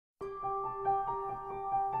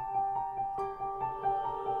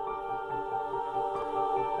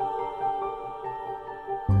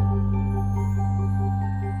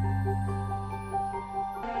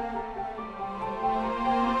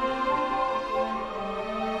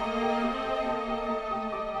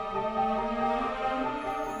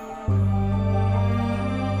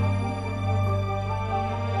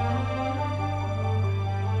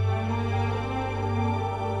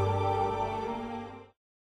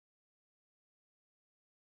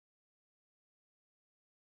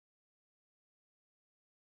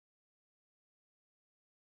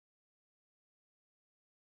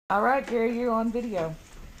All right, Gary, you're on video.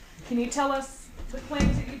 Can you tell us the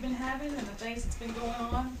claims that you've been having and the things that's been going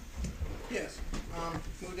on? Yes.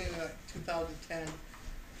 Moved in 2010.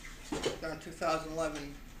 Around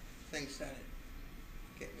 2011, things started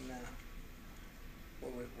getting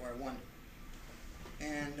where I wanted.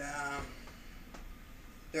 And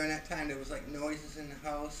during that time, there was like noises in the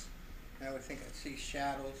house, and I would think I'd see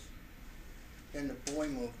shadows. Then the boy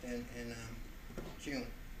moved in June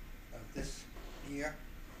of this year.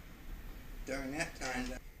 During that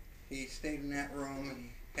time, he stayed in that room and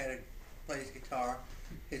he had to play his guitar.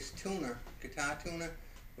 His guitar tuner,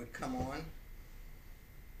 would come on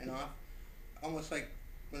and off, almost like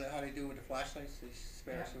how they do with the flashlights, they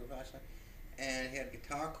spare us with a flashlight. And he had a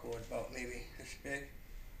guitar cord about maybe this big.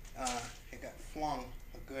 It got flung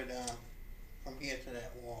a good from here to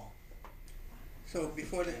that wall. So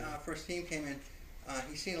before the first team came in,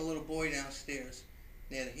 he seen a little boy downstairs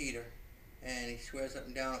near the heater, and he swears up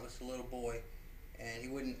and down it was the little boy, and he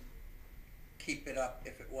wouldn't keep it up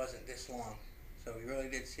if it wasn't this long. So he really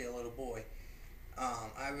did see a little boy.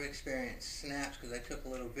 I've experienced snaps because I took a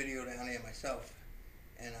little video down there myself,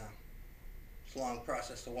 and it's a long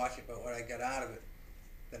process to watch it, but what I got out of it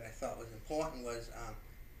that I thought was important was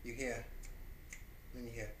you hear, then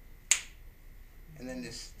you hear, and then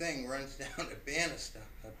this thing runs down the banister,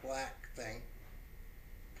 a black thing,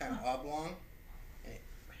 kind of oblong, and it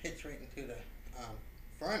hits right into the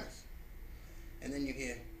furnace. And then you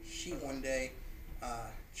hear, one day,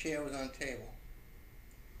 chair was on the table.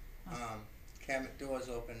 Cabinet doors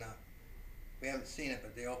open up. We haven't seen it,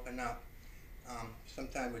 but they open up.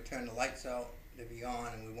 Sometimes we turn the lights out, they'd be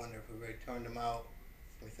on, and we wonder if we really turned them out.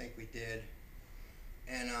 We think we did.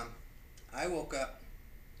 And I woke up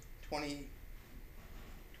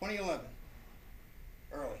 2011,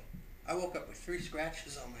 early. I woke up with 3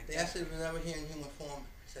 scratches on my chest. They asked if I was ever here in human form.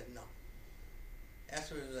 I said no.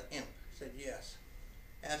 Asked if it was an imp. I said yes.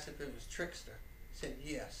 Asked if it was trickster. I said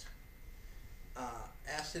yes.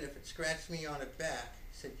 Asked it if it scratched me on the back.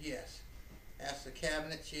 I said yes. Asked the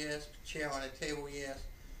cabinets, yes. Chair on the table, yes.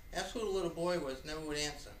 Asked who the little boy was, never would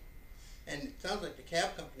answer. And it sounds like the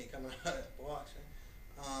cab company coming out of the box.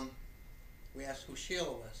 We asked who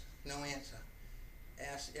Sheila was, no answer.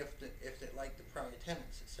 Asked if they liked the prior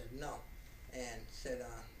tenants. It said no. And said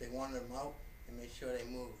they wanted them out and made sure they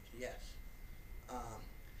moved, yes.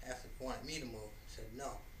 Asked if it wanted me to move, said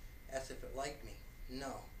no. Asked if it liked me,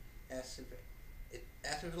 no. Asked if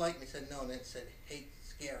it liked me, said no. And then it said hate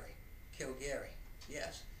scary, kill Gary,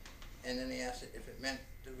 yes. And then they asked it if it meant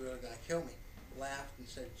they were going to kill me. Laughed and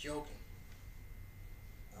said joking.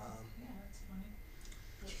 Yeah,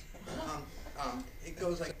 that's funny. It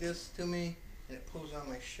goes like this to me, and it pulls on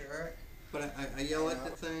my shirt. But I yell at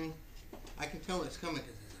the thing. I can tell it's coming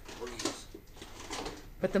because there's a breeze.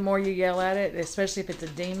 But the more you yell at it, especially if it's a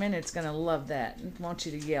demon, it's going to love that. It wants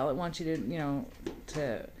you to yell. It wants you to,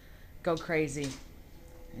 to go crazy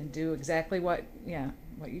and do exactly what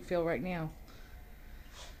you feel right now.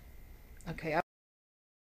 Okay.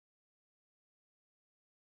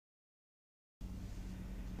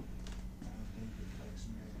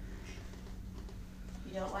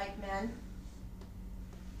 You don't like men?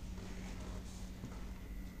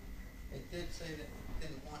 It did say that it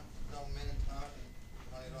didn't want no men talking.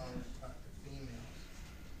 Only wanted to talk to females.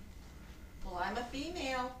 Well, I'm a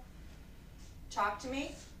female. Talk to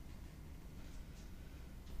me.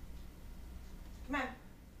 Come on.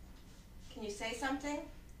 Can you say something?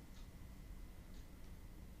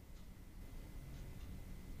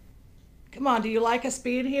 Come on, do you like us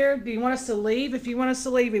being here? Do you want us to leave? If you want us to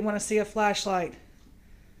leave, we want to see a flashlight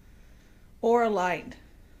or a light.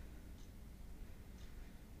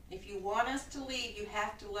 If you want us to leave, you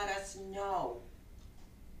have to let us know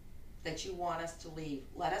that you want us to leave.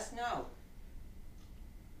 Let us know.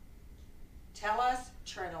 Tell us,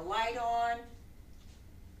 turn a light on,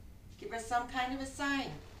 give us some kind of a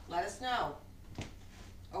sign. Let us know.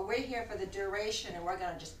 Or we're here for the duration and we're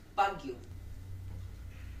going to just bug you.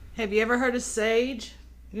 Have you ever heard of sage?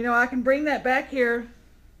 I can bring that back here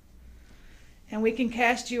and we can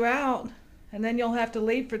cast you out, and then you'll have to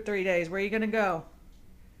leave for 3 days. Where are you going to go?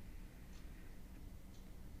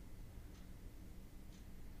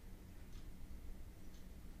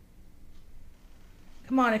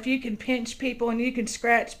 Come on, if you can pinch people and you can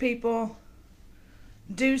scratch people,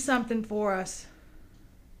 do something for us.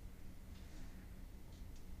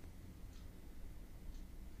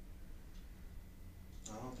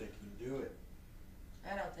 I don't think you can do it.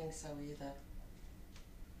 I don't think so either.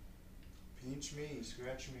 Pinch me,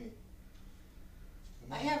 scratch me.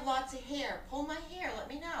 I have lots of hair. Pull my hair, let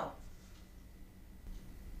me know.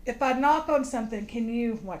 If I knock on something, can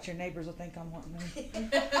you watch? Your neighbors will think I'm wanting me.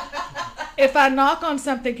 If I knock on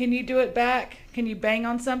something, can you do it back? Can you bang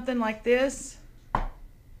on something like this? Is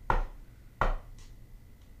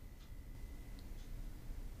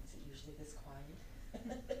it usually this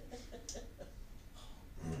quiet?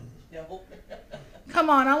 No. Come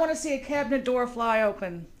on, I want to see a cabinet door fly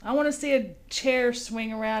open. I want to see a chair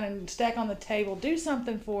swing around and stack on the table. Do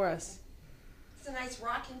something for us. It's a nice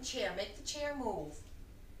rocking chair. Make the chair move.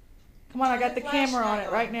 Come on, I got Turn the camera on flashlight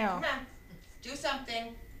it right now. Come on. Do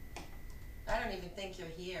something. I don't even think you're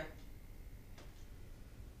here.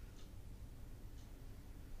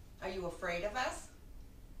 Are you afraid of us?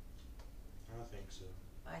 I think so.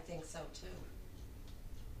 I think so too.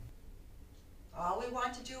 All we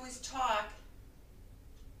want to do is talk.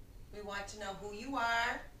 We want to know who you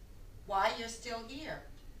are, why you're still here.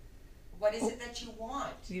 What is it that you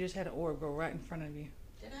want? You just had an orb go right in front of you.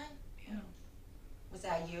 Did I? Yeah. Was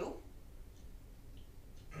that you?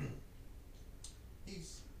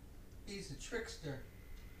 He's a trickster.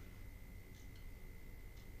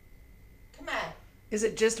 Come on. Is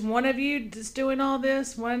it just one of you just doing all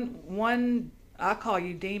this? One. I call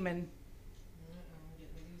you demon.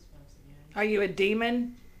 Are you a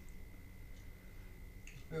demon?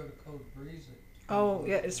 Be able to cold breeze it. Oh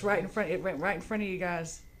yeah, it's right in front. It went right in front of you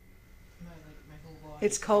guys.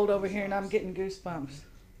 It's cold over here, and I'm getting goosebumps.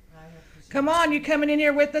 Come on, you coming in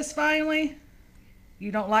here with us finally?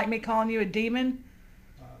 You don't like me calling you a demon?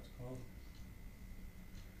 It's cold.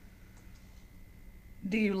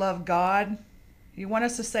 Do you love God? You want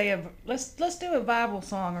us to say let's do a Bible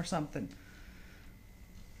song or something.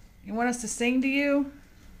 You want us to sing to you?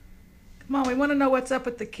 Come on, we want to know what's up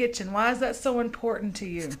with the kitchen. Why is that so important to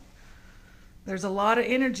you? There's a lot of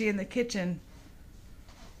energy in the kitchen.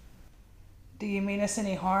 Do you mean us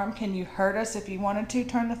any harm? Can you hurt us if you wanted to?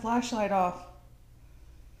 Turn the flashlight off.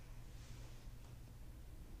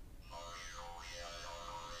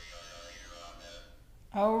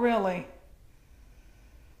 Oh, really?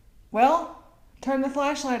 Well, turn the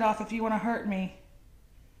flashlight off if you want to hurt me.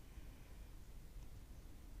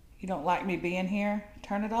 You don't like me being here?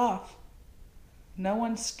 Turn it off. No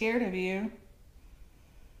one's scared of you.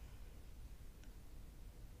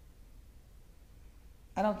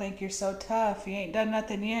 I don't think you're so tough. You ain't done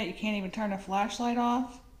nothing yet. You can't even turn a flashlight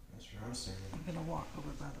off. That's what I'm saying. I'm gonna walk over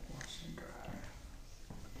by the washer and dryer.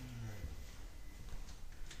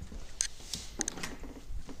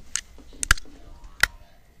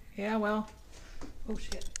 Yeah, well. Oh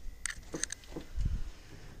shit.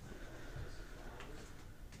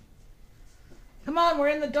 Come on, we're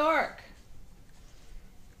in the dark.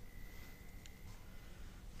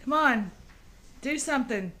 Come on. Do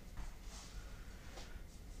something.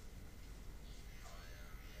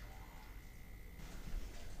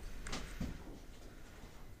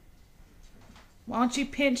 Why don't you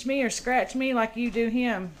pinch me or scratch me like you do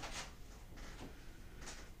him?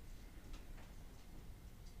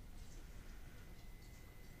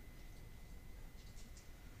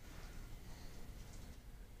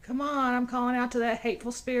 Come on, I'm calling out to that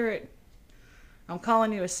hateful spirit. I'm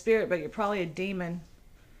calling you a spirit, but you're probably a demon.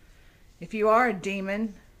 If you are a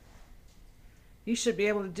demon, you should be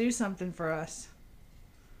able to do something for us.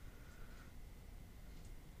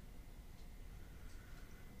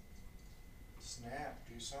 Snap,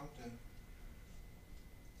 do something.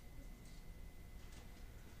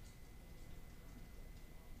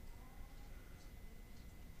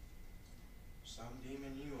 Some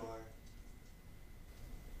demon you are.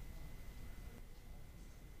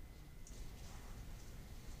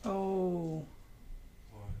 Oh,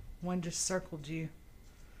 What? one just circled you.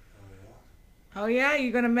 Oh Oh yeah,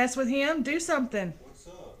 you gonna mess with him? Do something. yeah? What's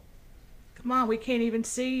up? Come on, we can't even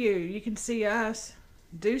see you. You can see us.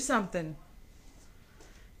 Do something.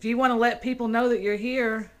 If you want to let people know that you're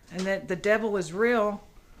here and that the devil is real,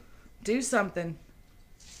 do something.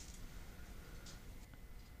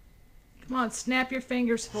 Come on, snap your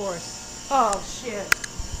fingers for us. Oh shit.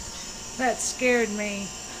 That scared me.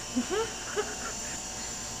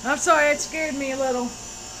 I'm sorry, it scared me a little.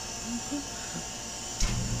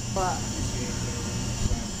 But I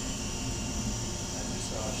just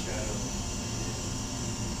saw a shadow.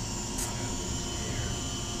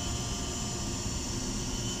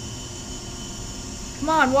 come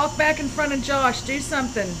on, walk back in front of Josh. Do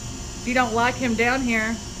something. If you don't like him down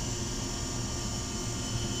here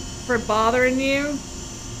for bothering you,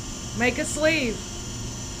 make us leave.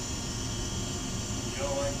 You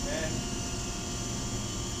don't like men?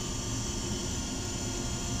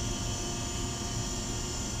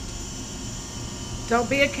 Don't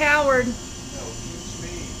be a coward. No, pinch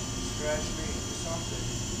me, scratch me, do something.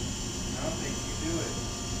 I don't think you do it.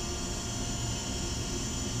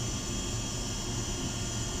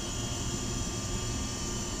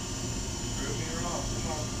 Come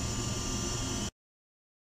on.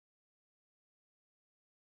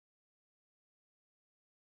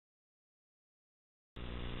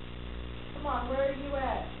 Come on, where are you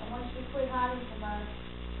at? I want you to quit hiding from us.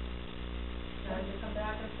 Trying to come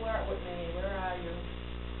back and flirt with me. Where are you?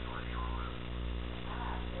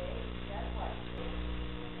 Ah, see? That's what.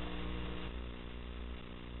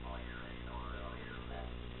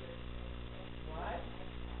 What?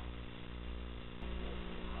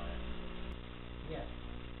 Yes.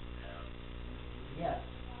 Yes.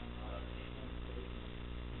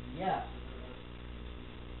 Yes.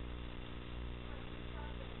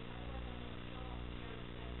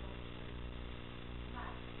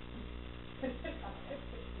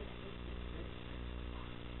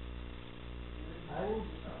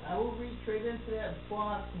 I will reach right into that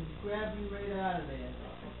box and grab you right out of there.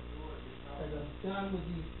 Because I'm done with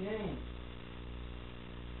these games.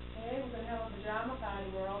 Hey, we're gonna have a pajama party.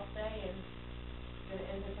 We're all staying. Gonna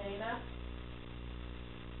entertain us?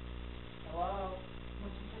 Hello?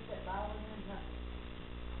 Once you put that bottle in there, nothing.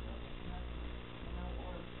 No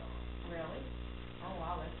order. Really? Oh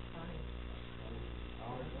wow, that's funny.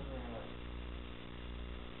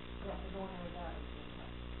 You have to go in there without it.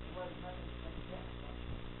 It wasn't nothing but a gift.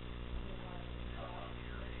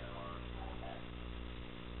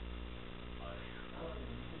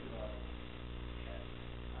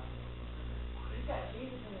 He's got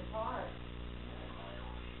Jesus in his heart.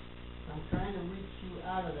 I'm trying to reach you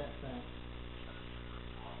out of that thing.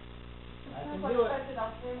 I can Like do it. touch it,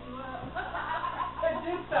 I'll tear you up.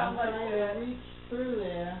 Do I'm something like trying that. to reach through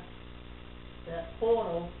there, that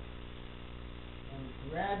portal, and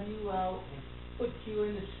grab you out and put you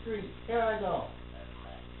in the street. Here I go.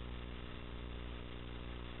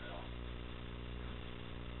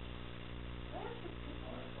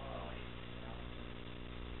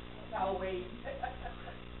 I'll wait.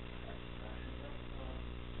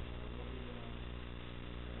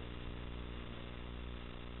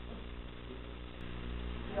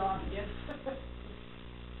 The obvious.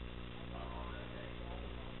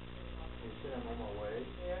 You said I'm on my way.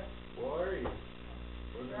 Yeah. Where are you?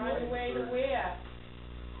 You're on your way to where?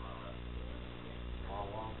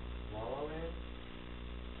 La La Land?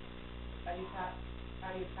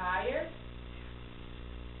 Are you tired?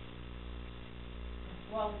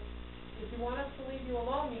 Well, if you want us to leave you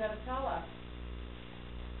alone, you gotta tell us.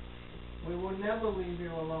 We will never leave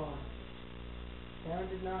you alone. Karen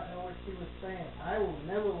did not know what she was saying. I will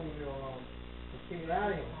never leave you alone. Let's get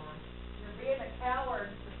out of here. You're being a coward.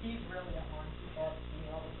 He's really a horn. He has me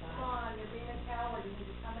all the Come time. on, you're being a coward. You need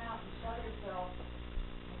to come out and show yourself.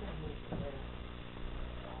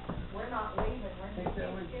 We're not leaving. We're Take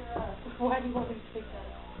that gonna with take care of us. Why do you want me to take that?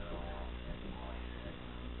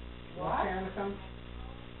 Want Karen to come?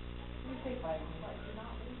 You take my advice. You're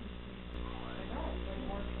not leaving. I know. You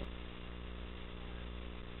want to.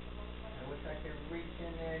 I wish I could reach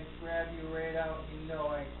in there and grab you right out. You know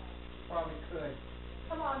I probably could.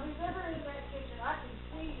 Come on, who's ever in that kitchen? I can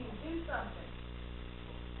see you. Do something.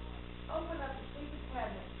 Open up the secret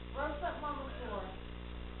cabinet. Throw something on the floor.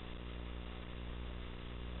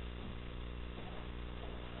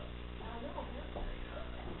 I know.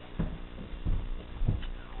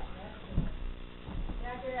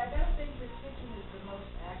 Yeah, Gary, I gotta think this kitchen is the most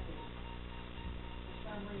active. For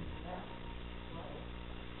some reason, that's right.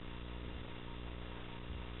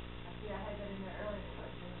 I see I had that in there earlier,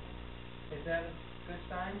 but Is that a good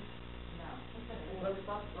sign? no.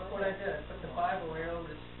 Look what I did. I put the Bible right over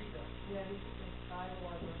the speaker. Yeah, you should think Bible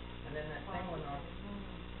or the. And then that thing went off.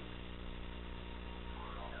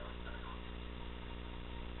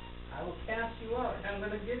 I will cast you out. I'm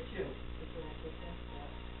going to get you.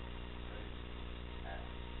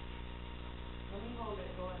 Let me hold it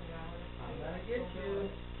going down. I'm going to get you.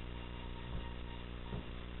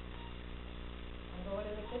 I'm going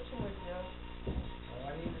in the kitchen with you. All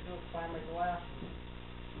I need to do is find my glasses.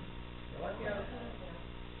 You're lucky I was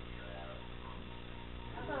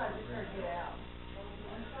I thought I just heard get out.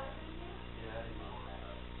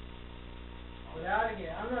 Get out of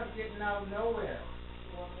here. I'm not getting out nowhere.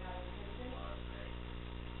 You want me out of the kitchen?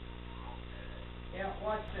 Yeah,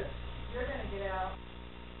 watch this. You're gonna get out.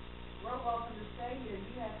 We're welcome to stay here.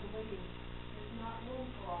 You have to leave. There's not room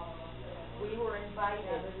for all of us there. We were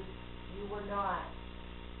invited. You were not.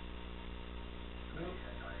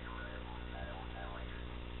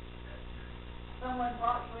 Someone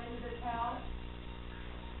brought you into this house.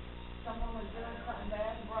 Someone was doing something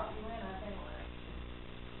bad and brought you in, I think.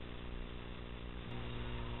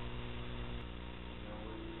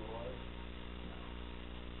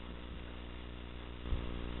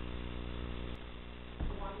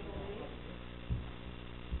 You want me to leave?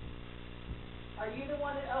 Are you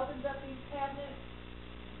one that opens up these cabinets?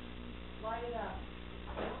 Light it up.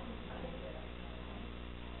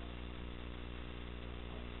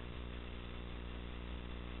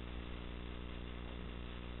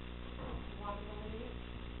 Want me to leave?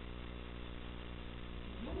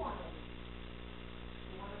 You want to leave?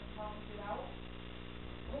 You want us to help you get out?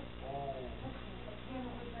 What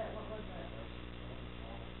camera was that? What was that?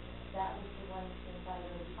 That was the one inside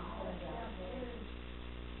of the Downstairs.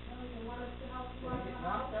 No, you want us to help you Did out it of get the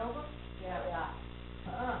house? knocked over? Yeah.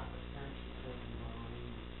 Uh-uh.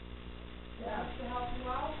 Want us to help you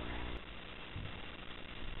out?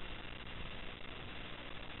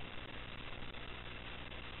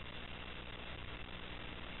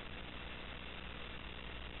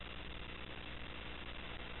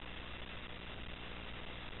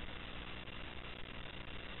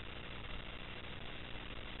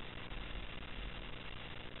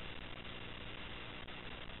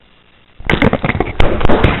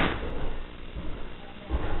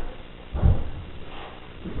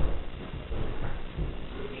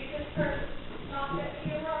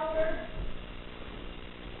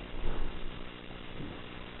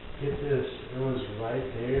 Get this, it was right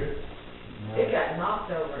there. No, It got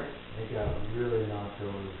knocked over. it got really knocked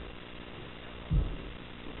over.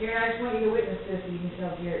 Gary, I just want you to witness this so you can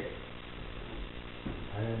tell Gary.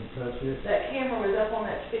 I didn't touch it. That camera was up on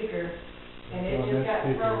that speaker, and it On just that got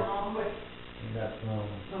speaker. thrown all quick. It got thrown.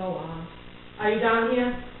 Oh, wow. Are you down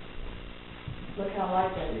here? Look how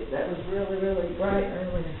light that is. That was really, really bright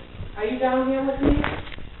earlier. Are you down here with me?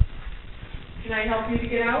 Can I help you to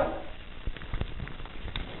get out?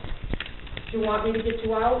 Do you want me to get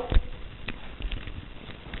you out?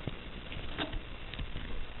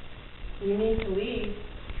 You need to leave.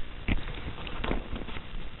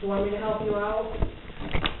 Do you want me to help you out?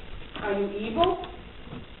 Are you evil?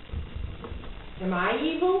 Am I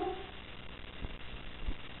evil?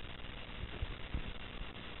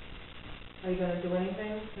 Are you gonna do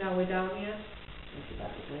anything now we're down here? It's about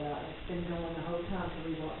to go out. It's been going the whole time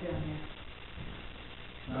till we walked down here.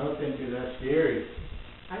 I don't think you're that scary.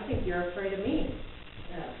 I think you're afraid of me.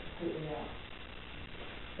 Yeah, it's completely out.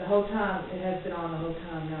 The whole time, it has been on the whole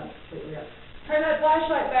time, now it's completely out. Turn that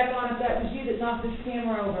flashlight back on if that was you that knocked this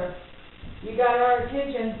camera over. You got our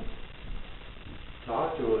attention.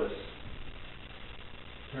 Talk to us.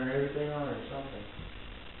 Turn everything on or something.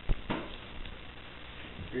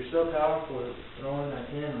 You're so powerful at throwing that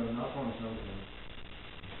camera up on something.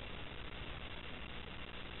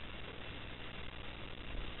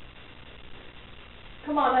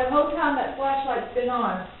 Come on, that whole time that flashlight's been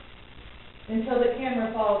on until the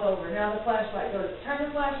camera falls over. Now the flashlight goes. Turn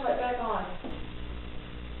the flashlight back on.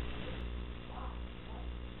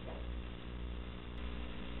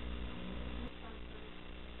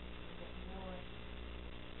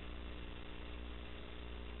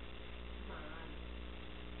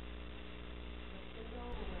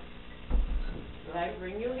 Did I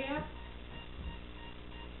bring you here?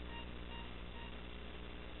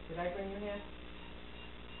 Did I bring you here?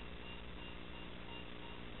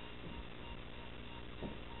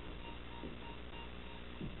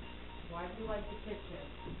 Why do you like the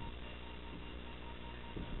kitchen?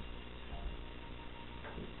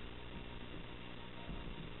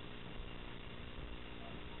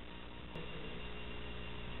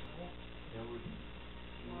 That would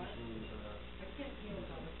What? usually, I can't deal with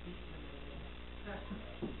all this beeping.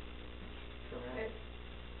 come out.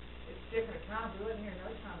 It's different times. We wasn't here no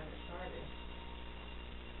time when it started.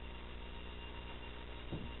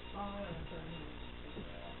 Oh, that's right.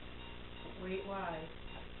 Wait, why?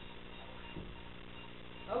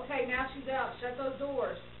 Okay, now she's out. Shut those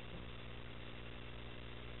doors.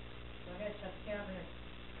 Go ahead, shut the cabinet.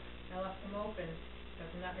 I left them open.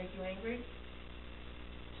 Doesn't that make you angry?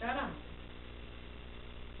 Shut them.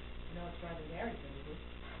 No, it's driving Gary crazy.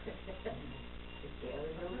 Is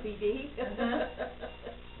Gary OCD?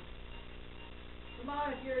 Come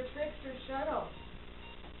on, if you're a trickster, shut them.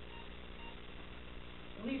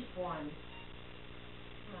 At least one.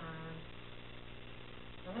 Come on.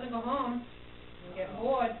 I'm gonna go home. I'm getting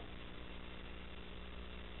bored.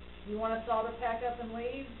 You want us all to pack up and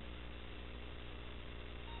leave?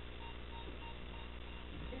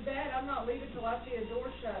 Too bad, I'm not leaving till I see a door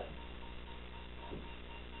shut.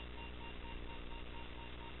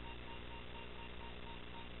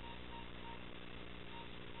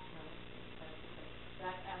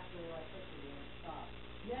 That actually electricity when it stops.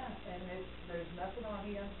 Yeah, and there's nothing on,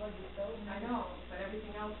 he unplugged the stove. I know, but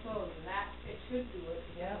everything else goes, and that, it should do it,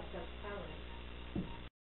 because Yeah. it's just current.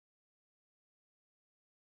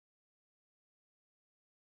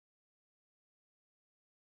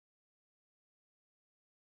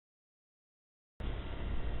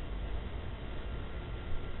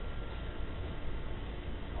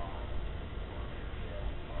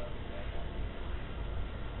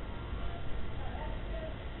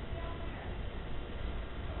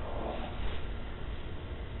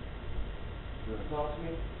 talk to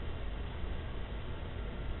me?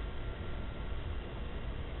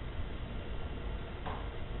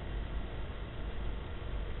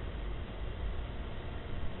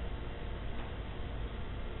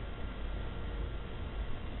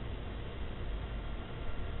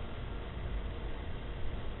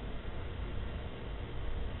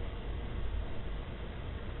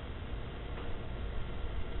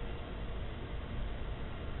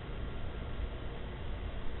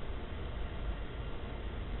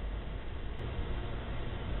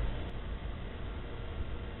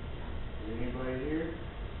 Is anybody here?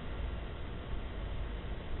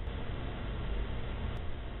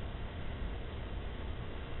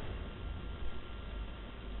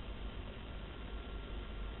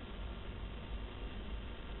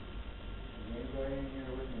 Is anybody in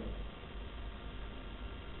here with me?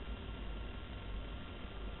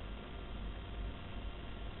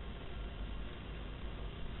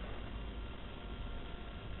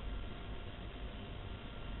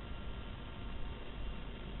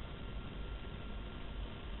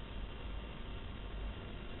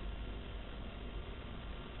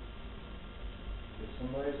 If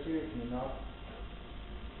somebody's here, can you knock?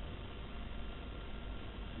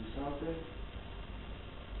 Do something?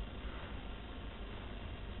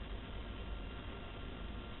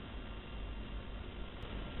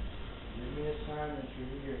 Give me a sign that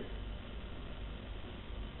you're here.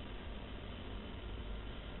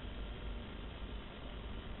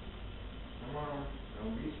 Come on,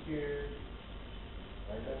 don't be scared.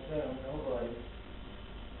 Like I said, I'm nobody.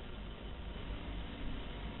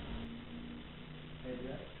 Hey,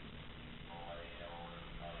 Jack.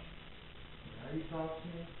 How you talk to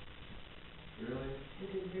me? Really? You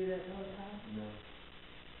didn't do that the whole time? No.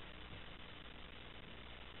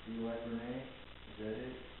 Do you like Renee? Is that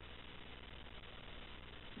it?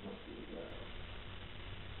 Must be the guy.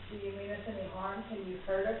 Do you mean us any harm? Can you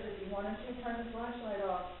hurt us if you wanted to? Turn the flashlight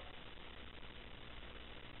off.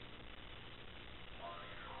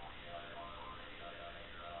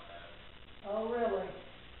 Oh, really?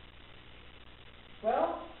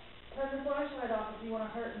 Well, turn the flashlight off if you want to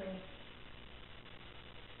hurt me.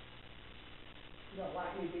 You don't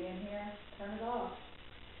like me being here? Turn it off.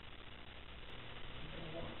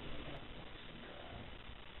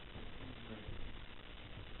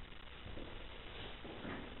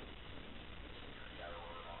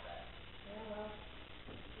 Yeah, well,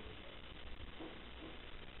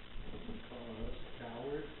 You calling us a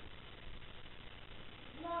coward?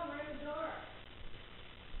 come on, we're in the dark.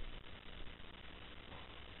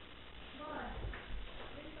 Come on,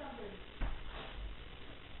 do something.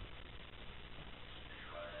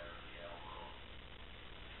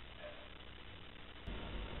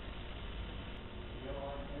 You don't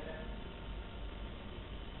like that?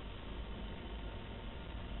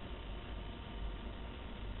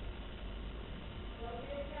 Don't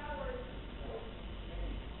be a coward.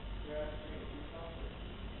 Hey, you asked me to do something.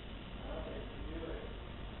 I'll let you do it.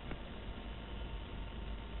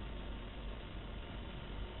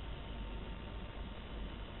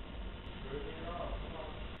 Turn it off, come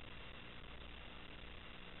on.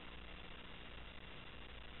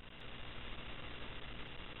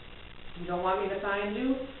 You don't want me to find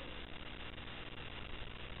you?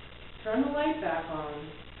 Turn the light back on.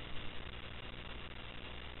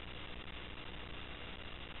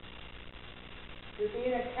 You're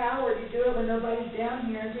being a coward. You do it when nobody's down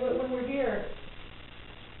here and do it when we're here.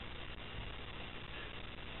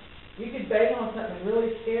 You could beg on something and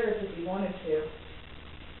really scare us if you wanted to.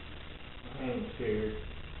 I ain't scared.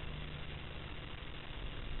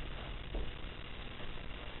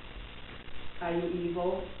 Are you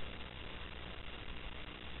evil?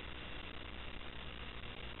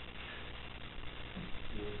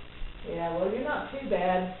 Yeah, well, you're not too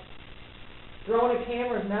bad. Throwing a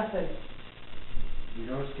camera's nothing. You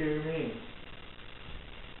don't scare me.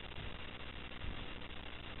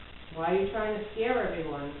 Why are you trying to scare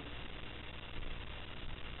everyone?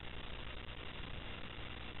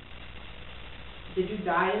 Did you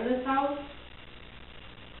die in this house?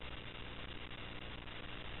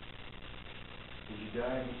 Did you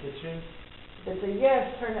die in the kitchen? If it's a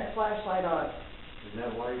yes, turn that flashlight on. Is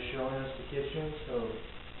that why you're showing us the kitchen? So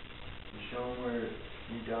you're showing where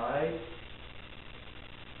you died?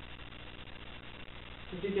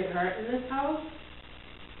 Did you get hurt in this house?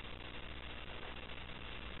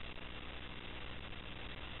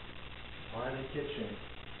 Why the kitchen?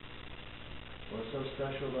 What's so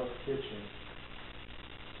special about the kitchen?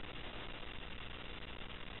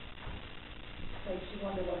 Makes you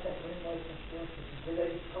wonder what that room was before. Because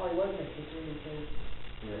it probably wasn't a kitchen because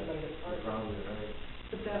Yeah, everybody gets you're hurt. probably right.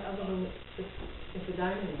 But that other room is a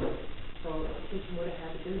dining room. So the kitchen would have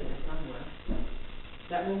had to been there somewhere.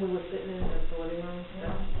 That room we were sitting in, that's the living room,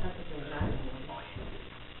 that's a thing, that room.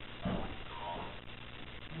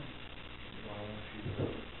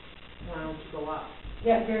 Why don't you go up?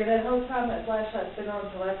 Yeah, Gary, that whole time that flashlight's been on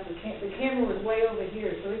until after the camera was way over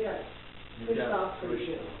here, so we got switched off pretty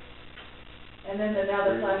good. And then now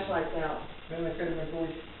the flashlight's out. Then I could have been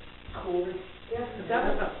going cooler. Yeah, But that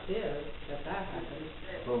was upstairs, that happened.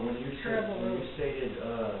 But when you said, Terrible when you room. stated,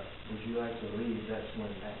 would you like to leave, that's when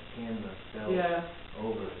that camera fell Yeah.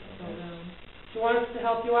 over. So, Okay. do you want us to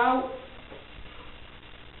help you out?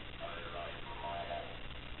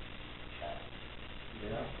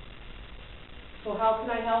 Yeah. So how can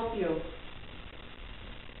I help you?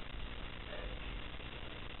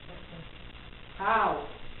 How?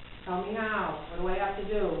 Tell me how. What do I have to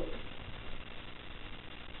do?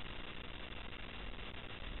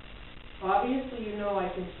 Obviously, you know I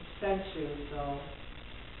can suspend you, so.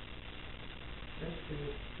 That's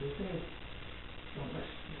the thing. So much.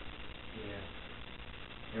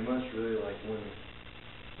 Yeah. It must really like women.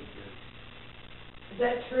 Because Is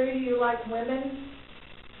that true? Do you like women?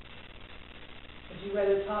 Would you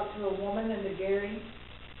rather talk to a woman than to Gary?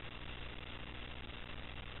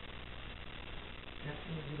 That's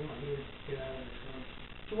when you want me to get out of this room.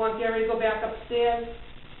 Do you want Gary to go back upstairs?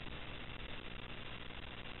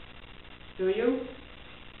 Do you?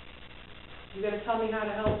 You gotta tell me how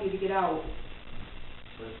to help you to get out.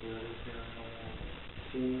 but the other camera,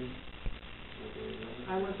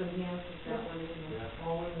 I wasn't here since that one, you know.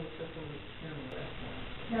 All in the system with camera, that's why.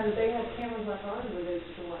 Now, do they have cameras like ours, or they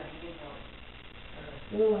just want to hang out?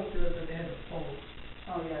 Well, like they had a pole,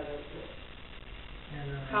 Oh, yeah, that's it.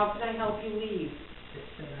 and, How can I help you leave? it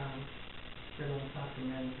said, they don't talk to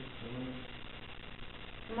managers, so let me.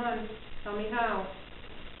 Come on, tell me how.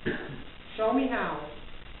 Show me how.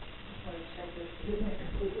 Want to check this, isn't it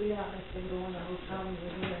completely out, it's been going the whole time we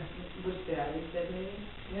were here. Was that, is that me?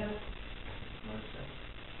 Yeah. one sec.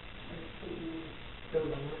 Still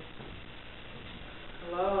don't know.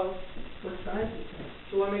 Hello? What size is it?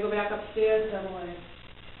 Do you want me to go back upstairs? Double A.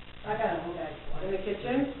 I got a whole bag full. In the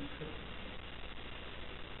kitchen?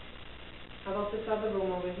 How about this other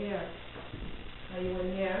room over here? Are you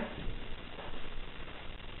in here?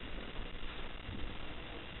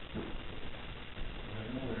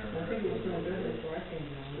 I think it was no good before I came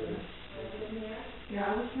down, wasn't it?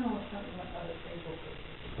 Yeah, I was feeling something like other table.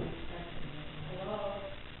 Hello?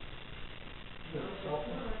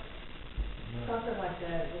 Something like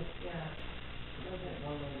that, it was, yeah. Wasn't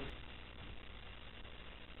one of those.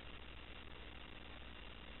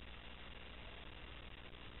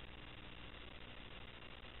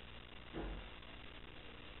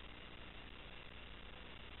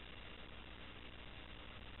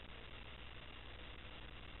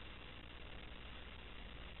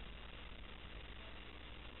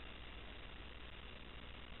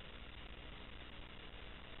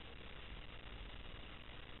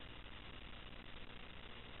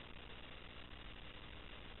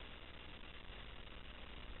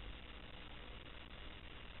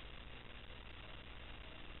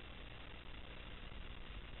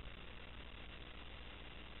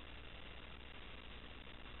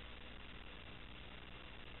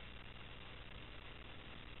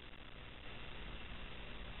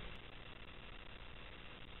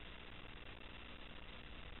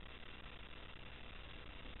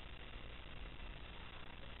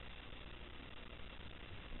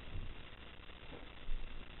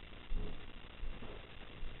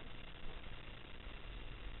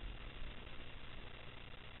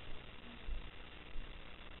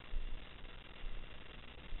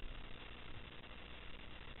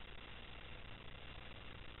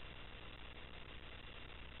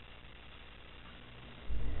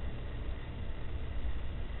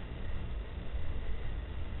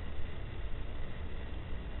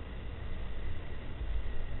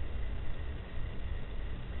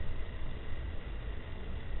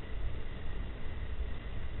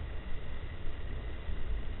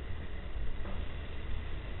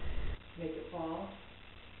 Make it fall.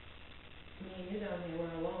 Me and you down here,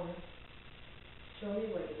 we're alone. Show me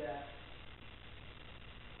what you got.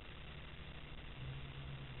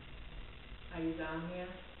 Are you down here?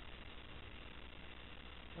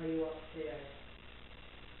 Or are you upstairs?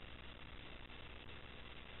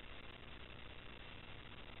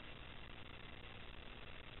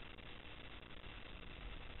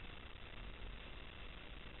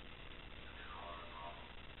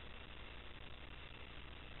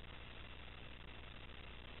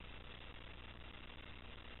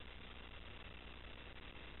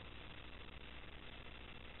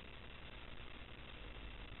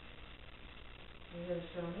 Are you gonna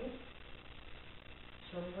show me?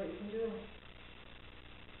 Show me what you can do.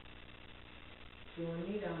 You and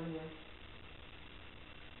me down here.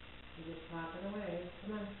 You're just popping away.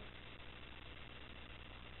 Come on.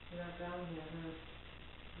 You're not down here, huh?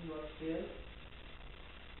 You upstairs?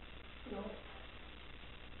 No.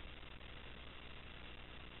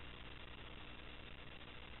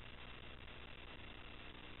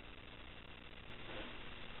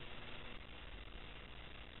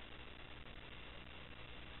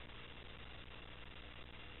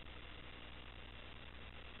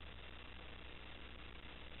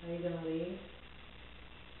 Are you gonna leave?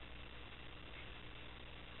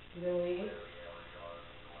 You gonna leave?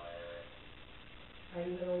 Are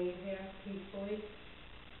you gonna leave here peacefully?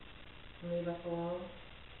 And leave us alone?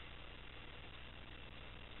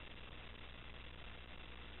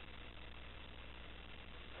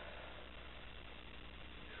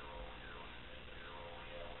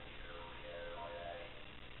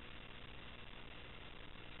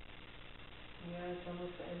 Yeah, it's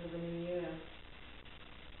almost the end of the new year.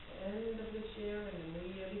 The end of this year and the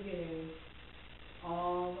new year beginning.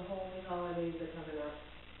 All the holy holidays are coming up.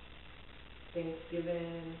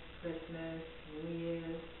 Thanksgiving, Christmas, New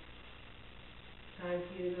Year's. Time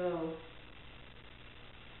for you to go.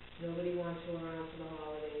 Nobody wants you around for the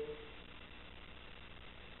holidays.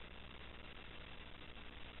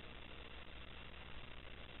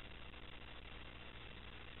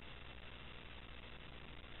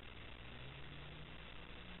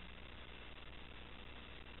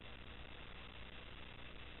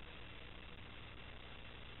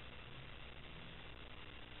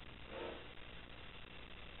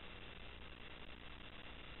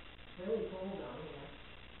 It's really cold down here.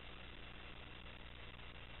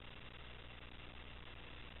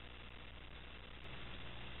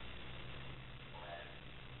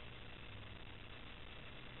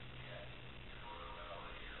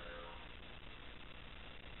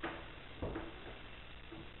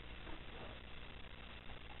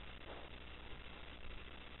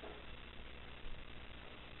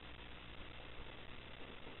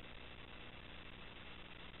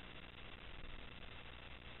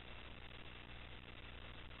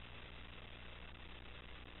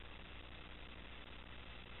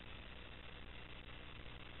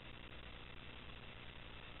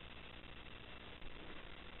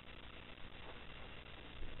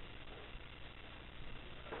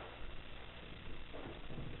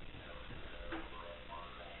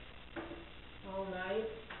 All night.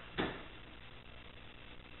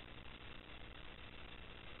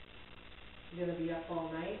 You're gonna be up all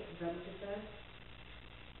night? Is that what you said?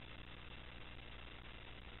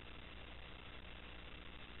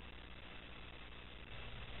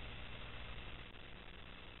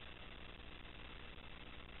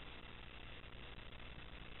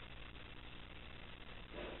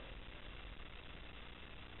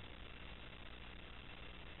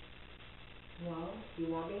 Well, do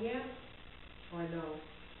you want me here? Or no?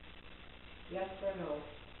 Yes or no?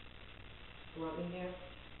 You want me here?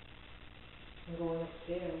 I'm going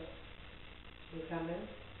upstairs. You coming?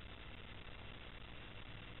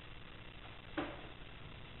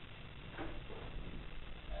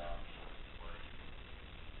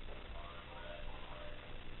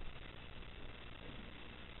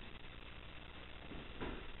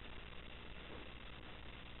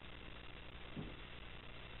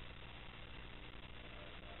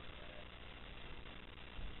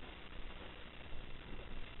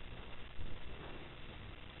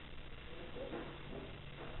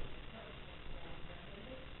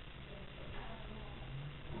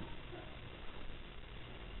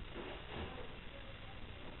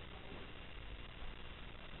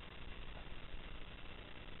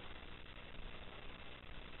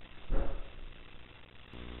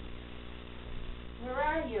 Where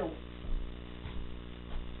are you?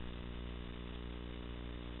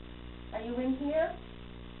 Are you in here?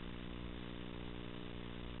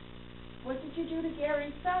 What did you do to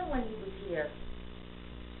Gary's son when he was here?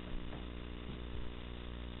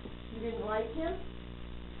 You didn't like him?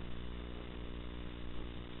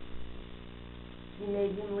 You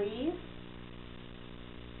made him leave?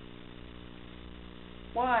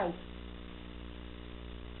 Why?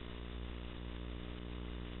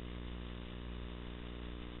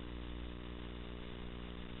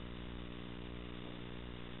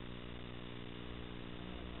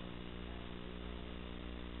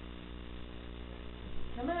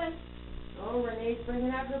 Come on. Oh, Renee's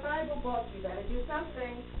bringing out her Bible book. You better do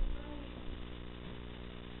something.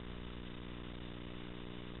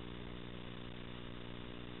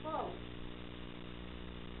 Oh.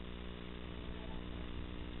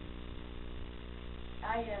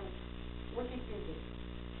 I am. What are you thinking?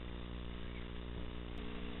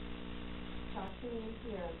 talk to me in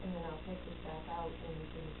here, and then I'll take this back out and we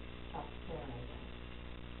can talk to Karen again.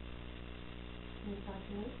 Can you talk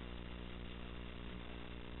to me?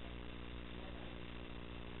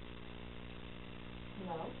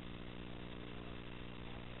 Hello?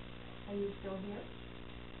 Are you still here?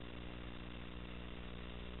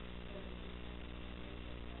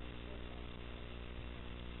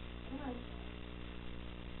 Come on.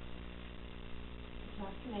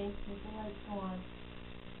 Talk to me, keep the lights on.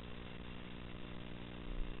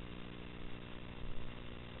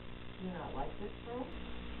 Do you not like this room?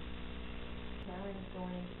 Karen is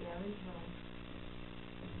going into Gary's room.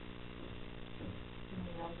 Can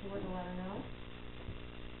you yell to her to let her know?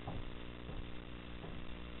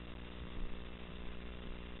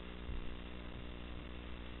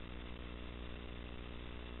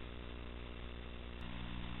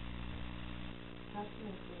 Talk to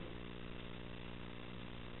me, please.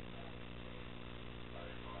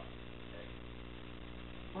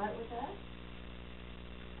 What was that?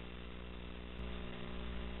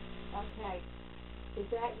 Okay. Is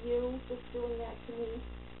that you that's doing that to me?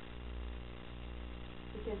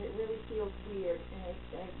 Because it really feels weird, and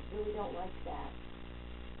I really don't like that.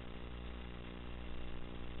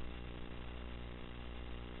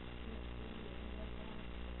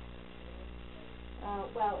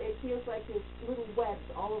 Well, it feels like there's little webs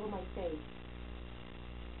all over my face.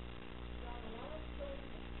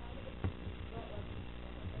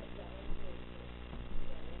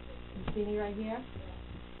 You see me right here?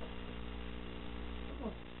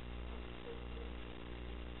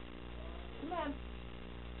 Come on.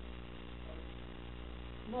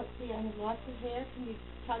 Look, see, I have lots of hair. Can you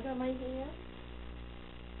tug on my hair?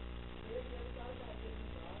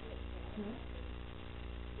 Hmm?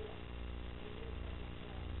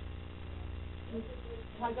 Can you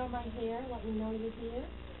tug on my hair? Let me know you're here.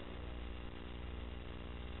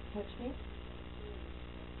 Touch me.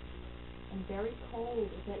 I'm very cold.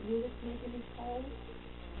 Is that you that's making me cold?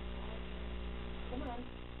 Come on.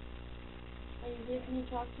 Are you here? Can you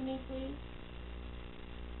talk to me, please?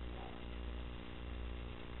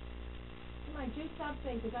 Come on, do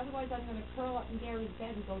something, because otherwise I'm going to curl up in Gary's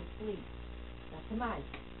bed and go to sleep. Now, come on.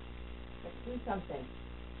 Let's do something.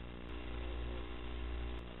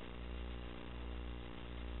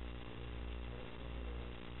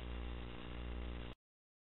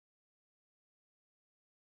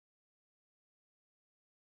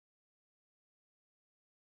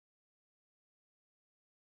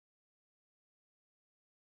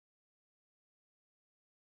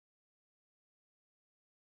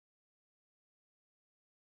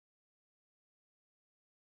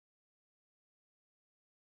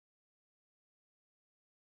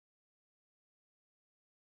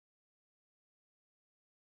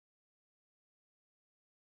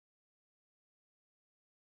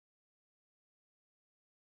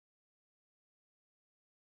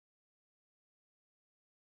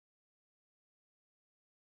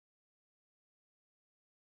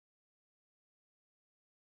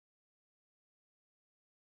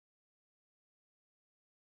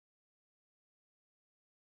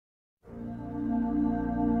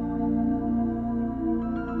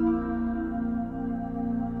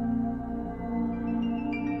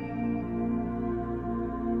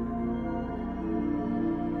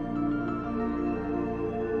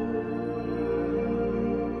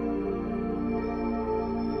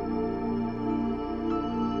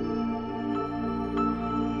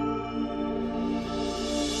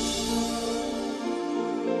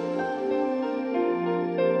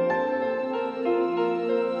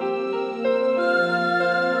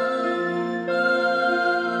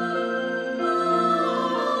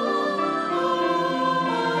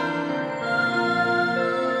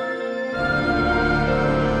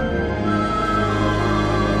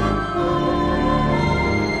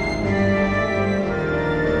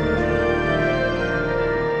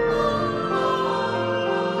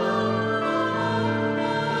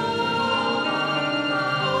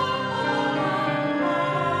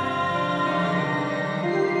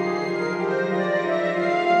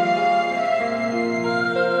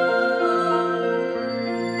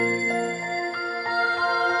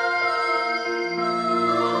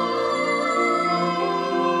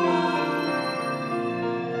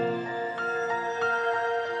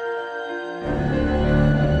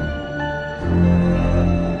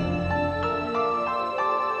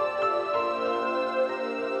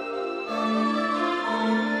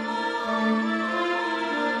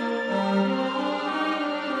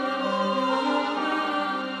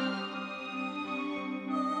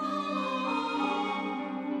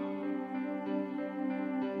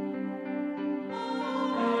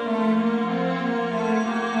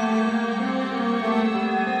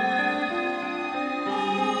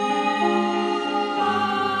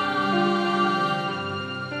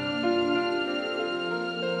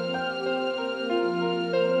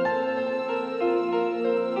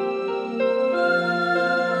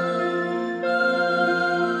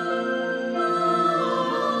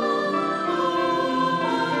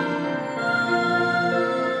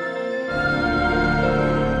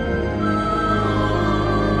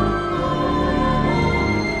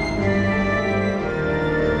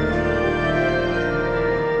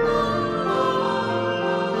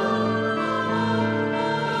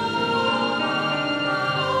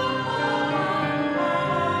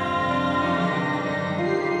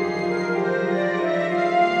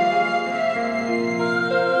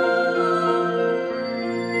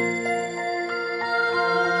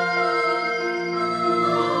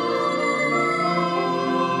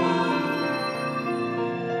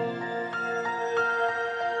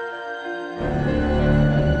 Bye.